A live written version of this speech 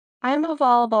I'm a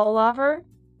volleyball lover,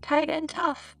 tight and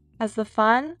tough as the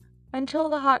fun, until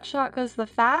the hot shot goes the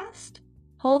fast.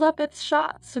 Hold up its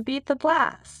shot, so beat the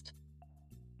blast.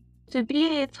 To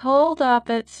beat its hold up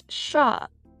its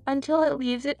shot, until it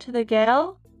leaves it to the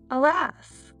gale.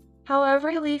 Alas, how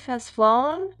every leaf has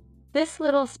flown, this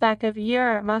little speck of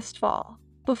year must fall,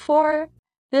 before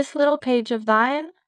this little page of thine